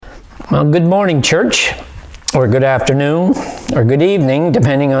Well, good morning, church, or good afternoon, or good evening,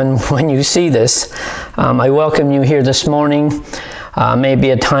 depending on when you see this. I welcome you here this morning. Maybe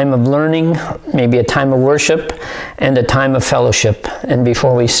a time of learning, maybe a time of worship, and a time of fellowship. And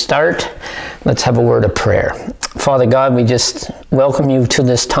before we start, let's have a word of prayer. Father God, we just welcome you to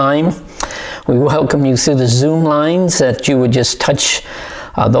this time. We welcome you through the Zoom lines, that you would just touch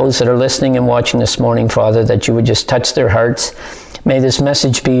those that are listening and watching this morning, Father, that you would just touch their hearts. May this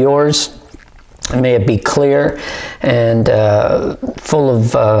message be yours. May it be clear and full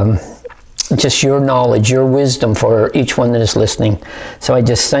of just your knowledge, your wisdom for each one that is listening. So I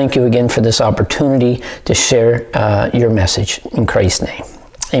just thank you again for this opportunity to share your message in Christ's name.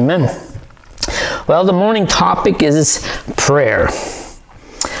 Amen. Well, the morning topic is prayer.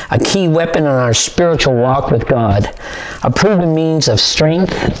 A key weapon in our spiritual walk with God. A proven means of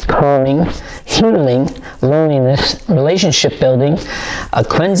strength, calming, healing, loneliness, relationship building, a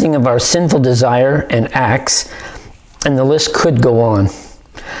cleansing of our sinful desire and acts, and the list could go on.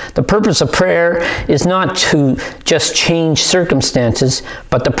 The purpose of prayer is not to just change circumstances,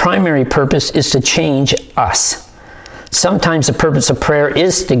 but the primary purpose is to change us. Sometimes the purpose of prayer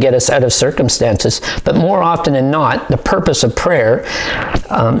is to get us out of circumstances, but more often than not, the purpose of prayer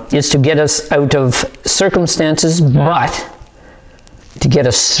is to get us out of circumstances, but to get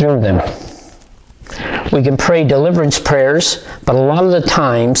us through them. We can pray deliverance prayers, but a lot of the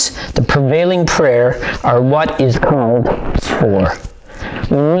times, the prevailing prayer are what is called for.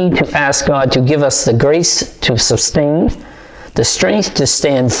 We need to ask God to give us the grace to sustain, the strength to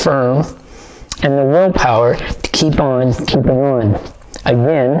stand firm, and the willpower to keep on keeping on.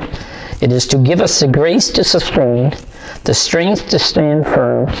 Again, it is to give us the grace to sustain, the strength to stand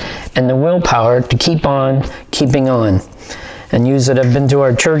firm, and the willpower to keep on keeping on. And you that have been to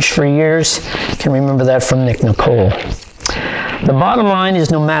our church for years can remember that from Nick Nicole. The bottom line is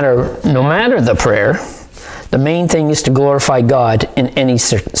no matter the prayer, the main thing is to glorify God in any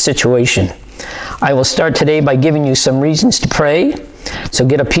situation. I will start today by giving you some reasons to pray. So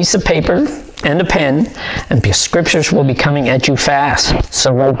get a piece of paper and a pen, and scriptures will be coming at you fast.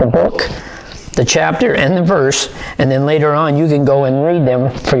 So write the book, the chapter, and the verse, and then later on you can go and read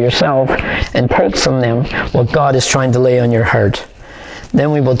them for yourself and take from them what God is trying to lay on your heart. Then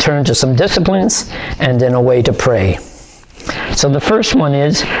we will turn to some disciplines and then a way to pray. So the first one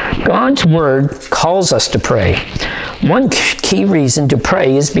is God's Word calls us to pray. One key reason to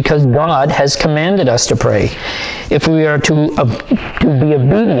pray is because God has commanded us to pray. If we are to be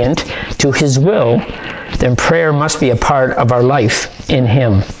obedient to His will, then prayer must be a part of our life in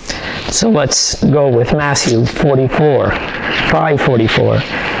Him. So let's go with Matthew 5:44.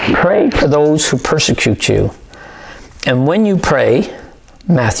 Pray for those who persecute you. And when you pray,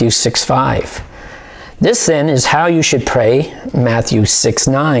 Matthew 6:5. This then is how you should pray, Matthew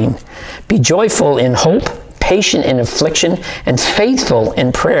 6:9. Be joyful in hope, patient in affliction, and faithful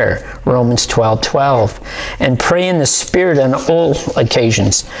in prayer, Romans 12:12. And pray in the Spirit on all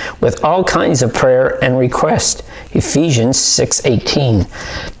occasions, with all kinds of prayer and request, Ephesians 6:18.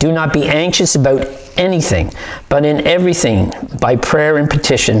 Do not be anxious about anything, but in everything, by prayer and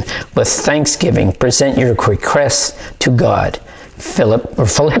petition, with thanksgiving, present your requests to God,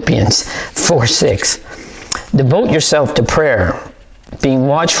 Philippians 4:6. Devote yourself to prayer, being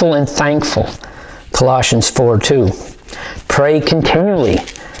watchful and thankful, Colossians 4:2. Pray continually,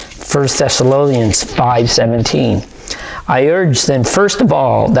 1 Thessalonians 5:17. I urge then, first of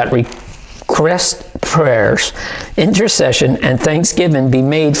all, that request, prayers, intercession, and thanksgiving be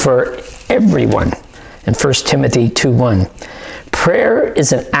made for everyone, in 1 Timothy 2:1. Prayer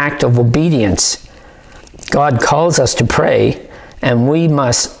is an act of obedience. God calls us to pray, and we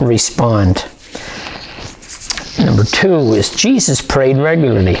must respond. Number 2 is Jesus prayed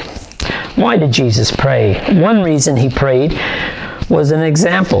regularly. Why did Jesus pray? One reason he prayed was an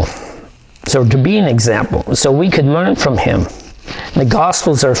example. So to be an example, so we could learn from him. The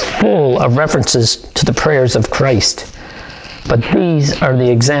Gospels are full of references to the prayers of Christ. But these are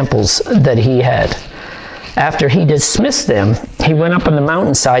the examples that he had. After he dismissed them, he went up on the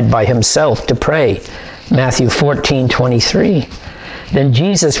mountainside by himself to pray. Matthew 14:23. Then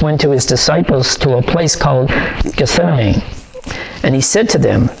Jesus went to his disciples to a place called Gethsemane. And he said to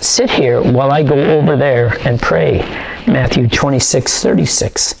them, sit here while I go over there and pray. Matthew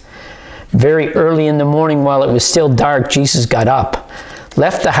 26:36. Very early in the morning, while it was still dark, Jesus got up,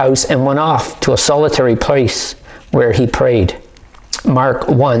 left the house, and went off to a solitary place where he prayed. Mark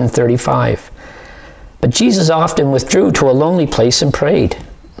 1:35. But Jesus often withdrew to a lonely place and prayed.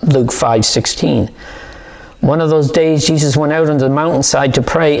 Luke 5:16. One of those days, Jesus went out on the mountainside to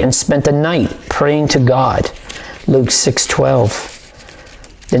pray and spent the night praying to God. Luke 6:12.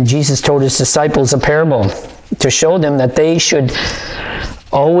 Then Jesus told his disciples a parable to show them that they should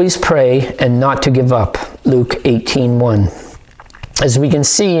always pray and not to give up. Luke 18:1. As we can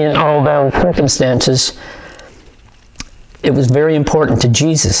see in all of our circumstances, it was very important to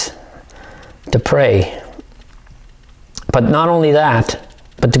Jesus to pray. But not only that,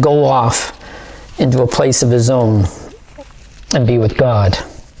 but to go off into a place of his own and be with God.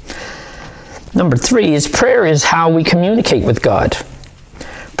 Number 3 is prayer is how we communicate with God.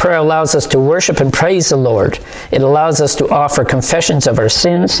 Prayer allows us to worship and praise the Lord. It allows us to offer confessions of our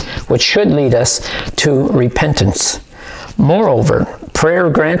sins, which should lead us to repentance. Moreover, prayer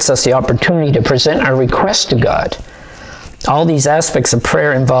grants us the opportunity to present our requests to God. All these aspects of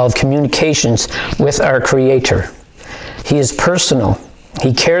prayer involve communications with our Creator. He is personal.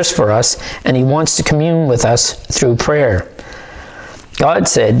 He cares for us, and he wants to commune with us through prayer. God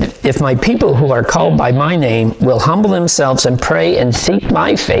said, "If my people who are called by my name will humble themselves and pray and seek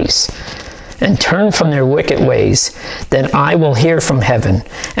my face and turn from their wicked ways, then I will hear from heaven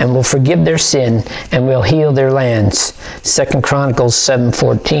and will forgive their sin and will heal their lands." 2 Chronicles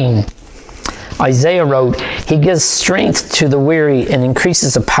 7:14. Isaiah wrote, "He gives strength to the weary and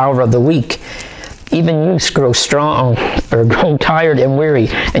increases the power of the weak. Even youths grow strong or grow tired and weary,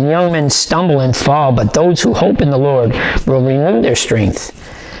 and young men stumble and fall, but those who hope in the Lord will renew their strength.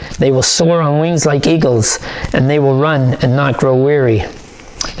 They will soar on wings like eagles, and they will run and not grow weary.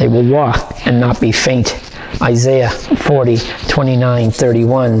 They will walk and not be faint." Isaiah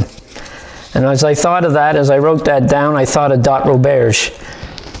 40:29-31. And as I thought of that, as I wrote that down, I thought of Dot Roberge.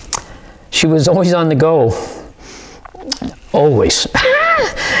 She was always on the go. Always.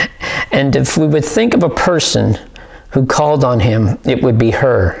 And if we would think of a person who called on him, it would be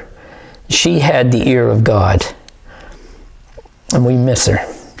her. She had the ear of God. And we miss her.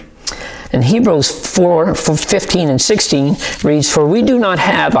 And Hebrews 4:15 and 16 reads, "For we do not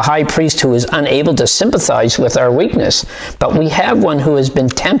have a high priest who is unable to sympathize with our weakness, but we have one who has been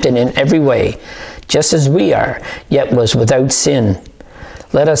tempted in every way, just as we are, yet was without sin.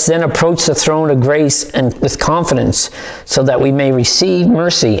 Let us then approach the throne of grace and with confidence, so that we may receive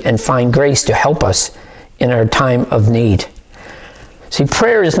mercy and find grace to help us in our time of need." See,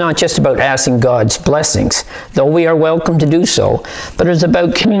 prayer is not just about asking God's blessings, though we are welcome to do so, but it is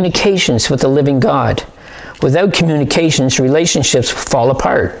about communications with the living God. Without communications, relationships fall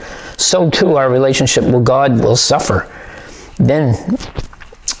apart. So too our relationship with God will suffer. Then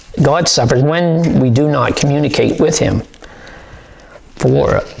God suffers when we do not communicate with him.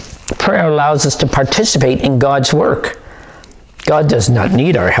 For prayer allows us to participate in God's work. God does not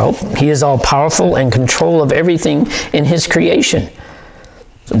need our help. He is all-powerful and in control of everything in his creation.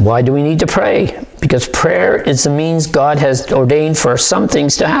 So why do we need to pray? Because prayer is the means God has ordained for some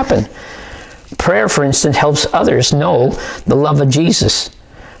things to happen. Prayer, for instance, helps others know the love of Jesus.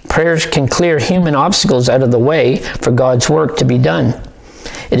 Prayers can clear human obstacles out of the way for God's work to be done.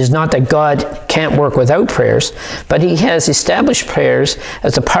 It is not that God can't work without prayers, but he has established prayers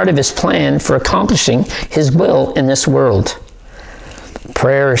as a part of his plan for accomplishing his will in this world.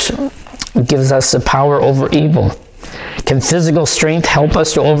 Prayers gives us the power over evil. Can physical strength help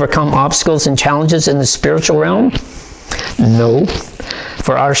us to overcome obstacles and challenges in the spiritual realm? No.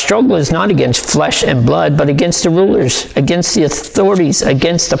 For our struggle is not against flesh and blood, but against the rulers, against the authorities,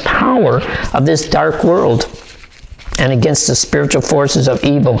 against the power of this dark world, and against the spiritual forces of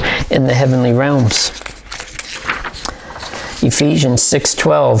evil in the heavenly realms. Ephesians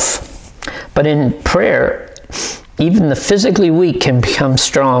 6:12. But in prayer, even the physically weak can become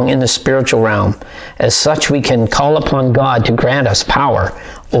strong in the spiritual realm. As such, we can call upon God to grant us power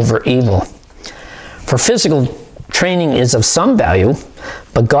over evil. For physical training is of some value,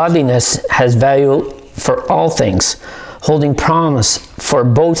 but godliness has value for all things, holding promise for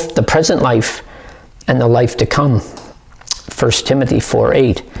both the present life and the life to come. 1 Timothy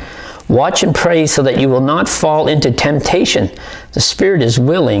 4:8. Watch and pray so that you will not fall into temptation. The spirit is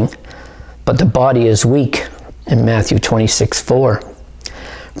willing, but the body is weak. In Matthew 26:4.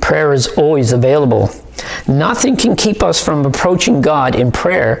 Prayer is always available. Nothing can keep us from approaching God in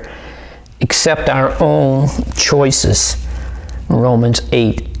prayer except our own choices. Romans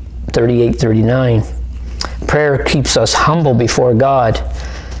 8:38-39. Prayer keeps us humble before God.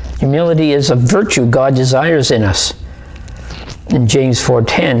 Humility is a virtue God desires in us. In James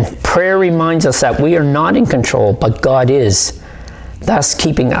 4:10, prayer reminds us that we are not in control, but God is, thus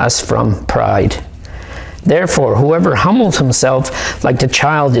keeping us from pride. Therefore, whoever humbles himself like the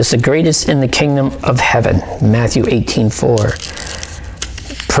child is the greatest in the kingdom of heaven. Matthew 18:4.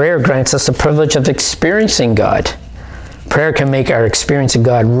 Prayer grants us the privilege of experiencing God. Prayer can make our experience of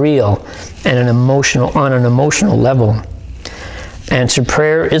God real and on an emotional level. Answered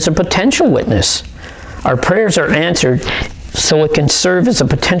prayer is a potential witness. Our prayers are answered so it can serve as a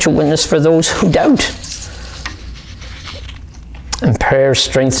potential witness for those who doubt. And prayer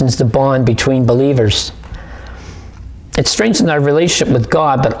strengthens the bond between believers. It strengthens our relationship with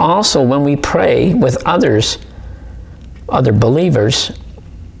God, but also when we pray with others, other believers,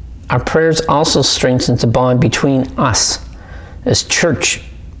 our prayers also strengthens the bond between us as church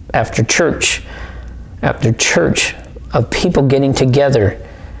after church after church of people getting together.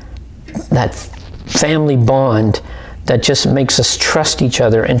 That family bond that just makes us trust each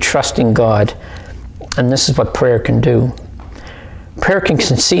other and trust in God. And this is what prayer can do. Prayer can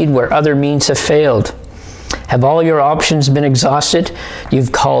succeed where other means have failed. Have all your options been exhausted?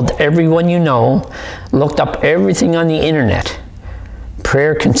 You've called everyone you know, looked up everything on the internet.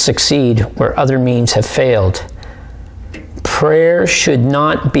 Prayer can succeed where other means have failed. Prayer should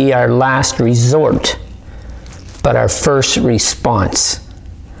not be our last resort, but our first response.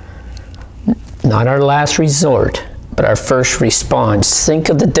 Not our last resort, but our first response. Think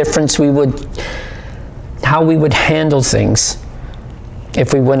of the difference how we would handle things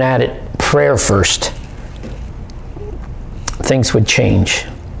if we went at it prayer first. Things would change.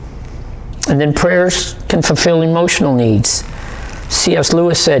 And then prayers can fulfill emotional needs. C.S.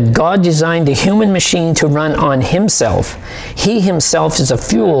 Lewis said, God designed the human machine to run on himself. He himself is a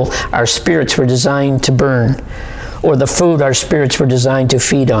fuel our spirits were designed to burn, or the food our spirits were designed to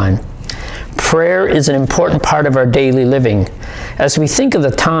feed on. Prayer is an important part of our daily living. As we think of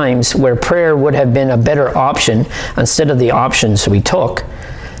the times where prayer would have been a better option instead of the options we took,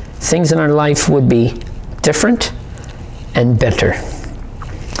 things in our life would be different and better.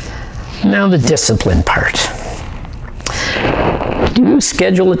 Now the discipline part. Do you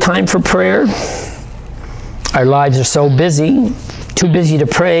schedule a time for prayer? Our lives are so busy, too busy to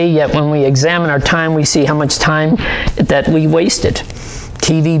pray, yet when we examine our time, we see how much time that we wasted.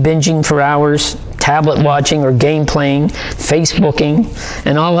 TV binging for hours, tablet watching or game playing, Facebooking,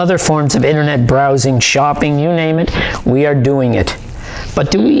 and all other forms of internet browsing, shopping, you name it, we are doing it.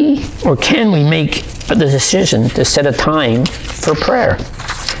 But do we, or can we make the decision to set a time for prayer?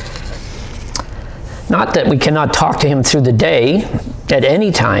 Not that we cannot talk to him through the day at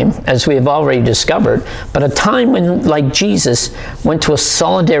any time, as we have already discovered, but a time when, like Jesus, went to a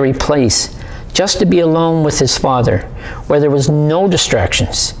solitary place just to be alone with his Father, where there was no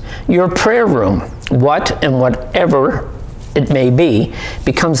distractions. Your prayer room, what and whatever it may be,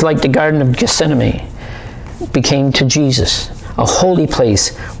 becomes like the Garden of Gethsemane became to Jesus, a holy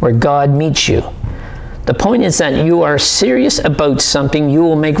place where God meets you. The point is that you are serious about something, you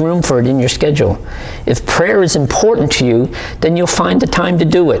will make room for it in your schedule. If prayer is important to you, then you'll find the time to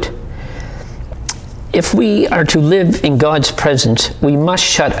do it. If we are to live in God's presence, we must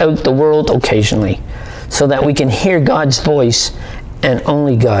shut out the world occasionally so that we can hear God's voice and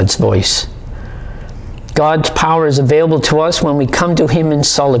only God's voice. God's power is available to us when we come to him in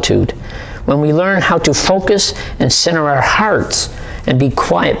solitude, when we learn how to focus and center our hearts and be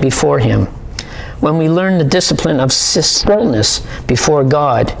quiet before him. When we learn the discipline of stillness before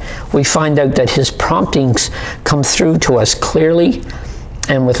God, we find out that his promptings come through to us clearly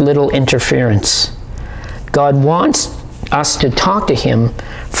and with little interference. God wants us to talk to him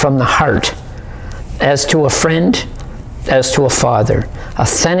from the heart, as to a friend, as to a father,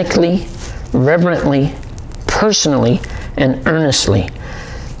 authentically, reverently, personally, and earnestly.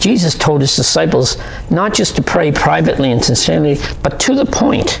 Jesus told his disciples not just to pray privately and sincerely, but to the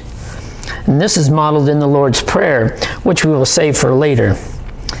point. And this is modeled in the Lord's Prayer, which we will save for later.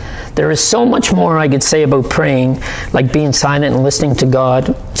 There is so much more I could say about praying, like being silent and listening to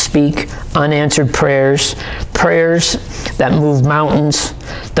God speak, unanswered prayers, prayers that move mountains,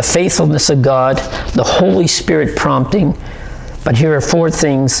 the faithfulness of God, the Holy Spirit prompting. But here are 4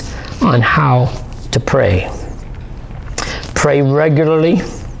 things on how to pray. Pray regularly,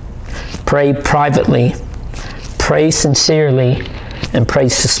 pray privately, pray sincerely, and pray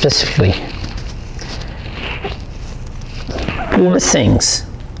specifically. 4 things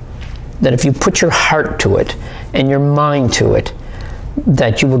that if you put your heart to it and your mind to it,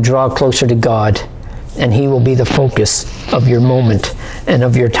 that you will draw closer to God and he will be the focus of your moment and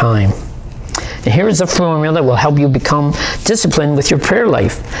of your time. And here is a formula that will help you become disciplined with your prayer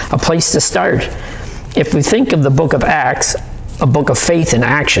life, a place to start. If we think of the book of Acts, a book of faith in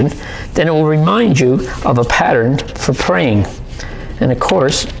action, then it will remind you of a pattern for praying. And of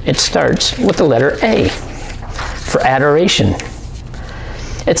course, it starts with the letter A, for adoration.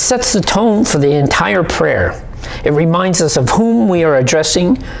 It sets the tone for the entire prayer. It reminds us of whom we are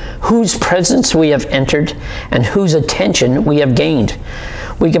addressing, whose presence we have entered, and whose attention we have gained.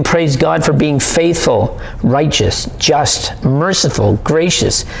 We can praise God for being faithful, righteous, just, merciful,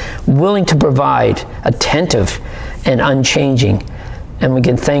 gracious, willing to provide, attentive, and unchanging. And we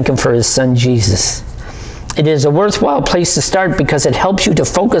can thank Him for His Son, Jesus. It is a worthwhile place to start because it helps you to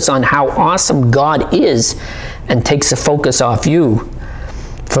focus on how awesome God is and takes the focus off you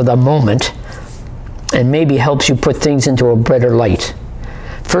for the moment and maybe helps you put things into a better light.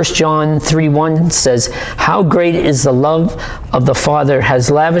 1 John 3:1 says, "How great is the love of the Father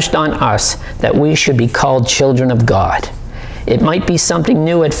has lavished on us that we should be called children of God." It might be something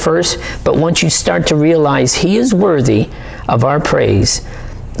new at first, but once you start to realize He is worthy of our praise,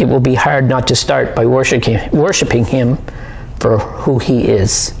 it will be hard not to start by worshiping Him for who He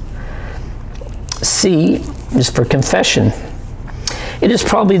is. C is for confession. It is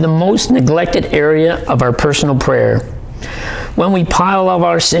probably the most neglected area of our personal prayer. When we pile all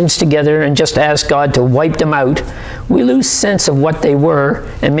our sins together and just ask God to wipe them out, we lose sense of what they were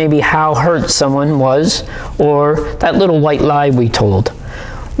and maybe how hurt someone was or that little white lie we told.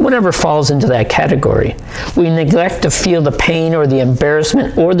 Whatever falls into that category. We neglect to feel the pain or the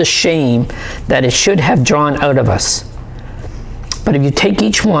embarrassment or the shame that it should have drawn out of us. But if you take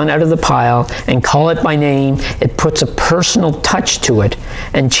each one out of the pile and call it by name, it puts a personal touch to it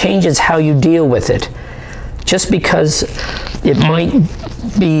and changes how you deal with it. Just because it might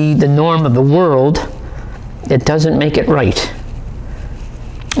be the norm of the world, it doesn't make it right.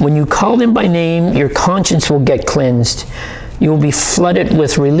 When you call them by name, your conscience will get cleansed. You will be flooded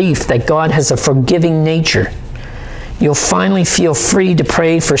with relief that God has a forgiving nature. You'll finally feel free to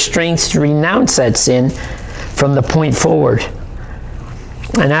pray for strength to renounce that sin from the point forward.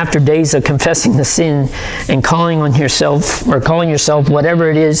 And after days of confessing the sin and calling yourself whatever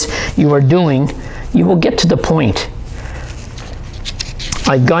it is you are doing, you will get to the point.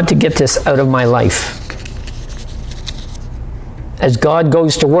 I've got to get this out of my life. As God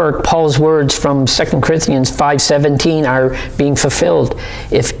goes to work, Paul's words from 2 Corinthians 5:17 are being fulfilled.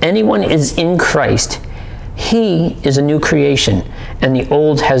 If anyone is in Christ, he is a new creation, and the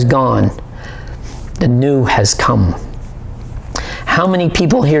old has gone, the new has come. How many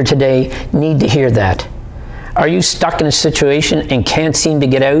people here today need to hear that? Are you stuck in a situation and can't seem to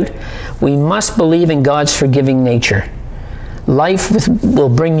get out? We must believe in God's forgiving nature. Life will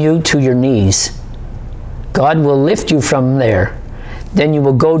bring you to your knees. God will lift you from there. Then you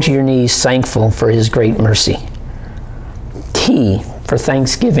will go to your knees thankful for His great mercy. T for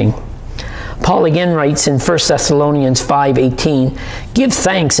thanksgiving. Paul again writes in 1 Thessalonians 5:18, "Give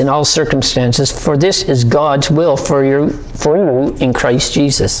thanks in all circumstances, for this is God's will for you in Christ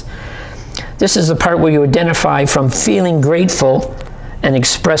Jesus." This is the part where you identify from feeling grateful and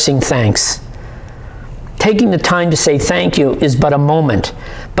expressing thanks. Taking the time to say thank you is but a moment,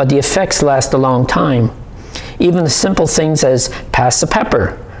 but the effects last a long time. Even the simple things as "pass the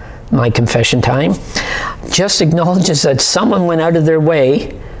pepper," my confession time, just acknowledges that someone went out of their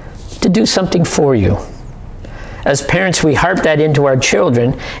way to do something for you. As parents, we harp that into our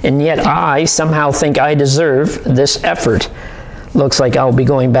children, and yet I somehow think I deserve this effort. Looks like I'll be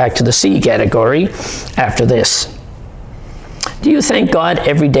going back to the C category after this. Do you thank God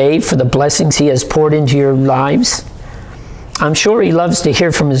every day for the blessings He has poured into your lives? I'm sure He loves to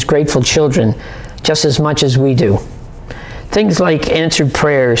hear from His grateful children just as much as we do. Things like answered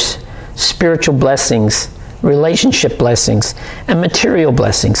prayers, spiritual blessings, relationship blessings, and material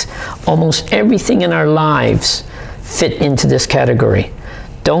blessings. Almost everything in our lives fit into this category.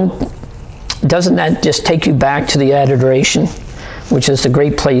 Doesn't that just take you back to the adoration, which is the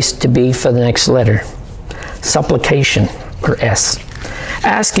great place to be for the next letter? Supplication, or S.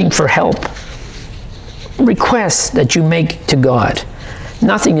 Asking for help. Requests that you make to God.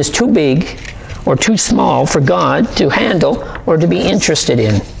 Nothing is too big or too small for God to handle or to be interested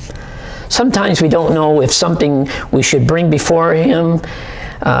in. Sometimes we don't know if something we should bring before Him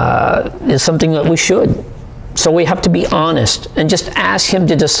is something that we should. So we have to be honest and just ask Him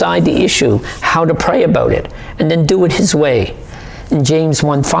to decide the issue, how to pray about it, and then do it His way. In James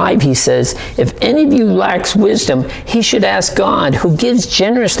 1:5, he says, "If any of you lacks wisdom, he should ask God, who gives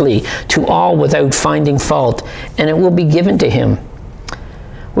generously to all without finding fault, and it will be given to him."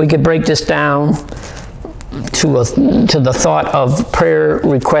 We could break this down to the thought of prayer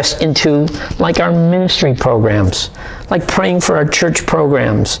requests into like our ministry programs, like praying for our church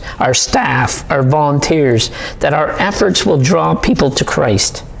programs, our staff, our volunteers, that our efforts will draw people to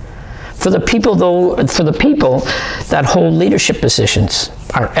Christ. For the people that hold leadership positions,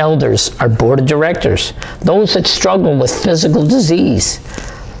 our elders, our board of directors, those that struggle with physical disease,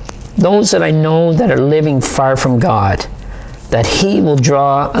 those that I know that are living far from God, that He will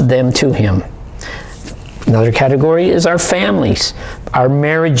draw them to Him. Another category is our families, our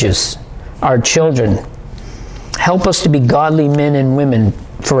marriages, our children. Help us to be godly men and women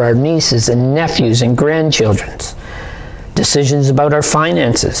for our nieces and nephews and grandchildren. Decisions about our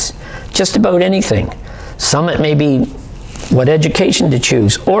finances, just about anything. Some it may be what education to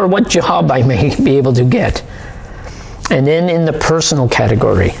choose or what job I may be able to get. And then in the personal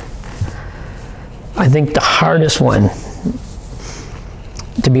category, I think the hardest one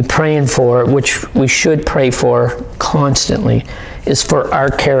to be praying for, which we should pray for constantly, is for our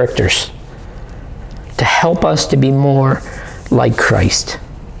characters, to help us to be more like Christ.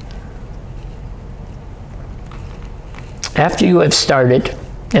 After you have started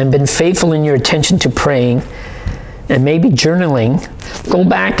and been faithful in your attention to praying and maybe journaling, go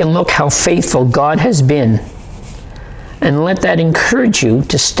back and look how faithful God has been, and let that encourage you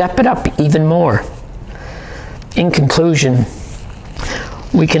to step it up even more. In conclusion,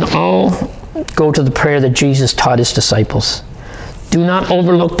 we can all go to the prayer that Jesus taught his disciples. Do not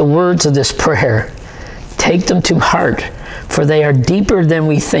overlook the words of this prayer. Take them to heart, for they are deeper than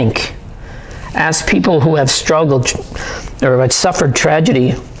we think. Ask people who have struggled or have suffered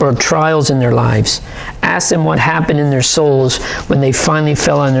tragedy or trials in their lives. Ask them what happened in their souls when they finally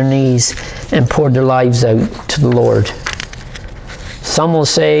fell on their knees and poured their lives out to the Lord. Some will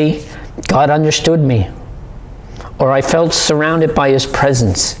say, God understood me, or I felt surrounded by his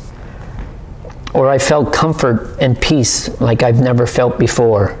presence, or I felt comfort and peace like I've never felt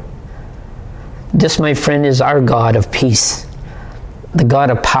before. This, my friend, is our God of peace, the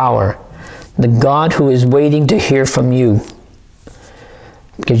God of power, the God who is waiting to hear from you.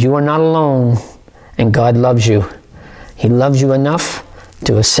 Because you are not alone, and God loves you. He loves you enough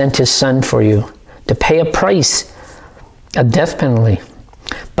to have sent his Son for you, to pay a price, a death penalty.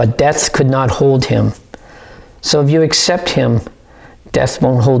 But death could not hold him. So if you accept him, death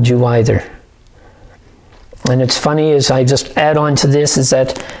won't hold you either. And it's funny, as I just add on to this, is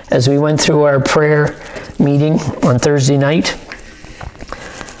that as we went through our prayer meeting on Thursday night,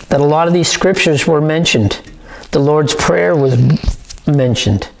 that a lot of these scriptures were mentioned. The Lord's Prayer was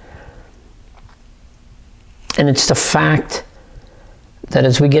mentioned. And it's the fact that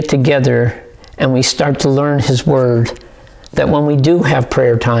as we get together and we start to learn his word, that when we do have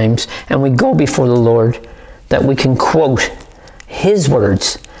prayer times and we go before the Lord, that we can quote his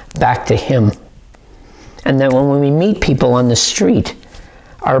words back to him. And that when we meet people on the street,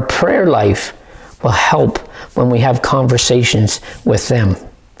 our prayer life will help when we have conversations with them.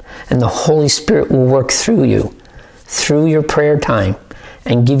 And the Holy Spirit will work through you, through your prayer time,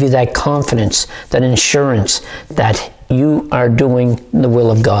 and give you that confidence, that assurance that you are doing the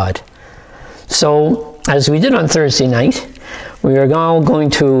will of God. So, as we did on Thursday night, we are all going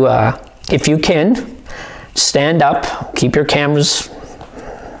to, if you can, stand up, keep your cameras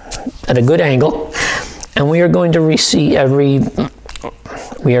at a good angle, and we are going to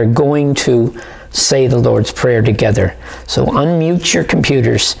say the Lord's Prayer together. So unmute your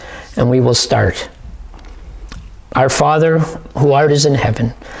computers and we will start. Our Father, who art in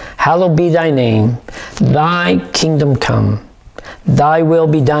heaven, hallowed be thy name. Thy kingdom come. Thy will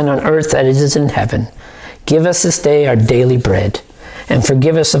be done on earth as it is in heaven. Give us this day our daily bread, and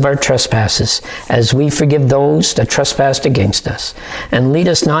forgive us of our trespasses, as we forgive those that trespass against us. And lead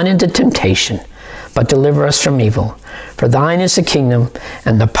us not into temptation, but deliver us from evil. For thine is the kingdom,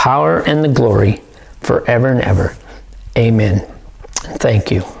 and the power, and the glory, forever and ever. Amen.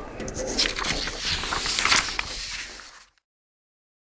 Thank you.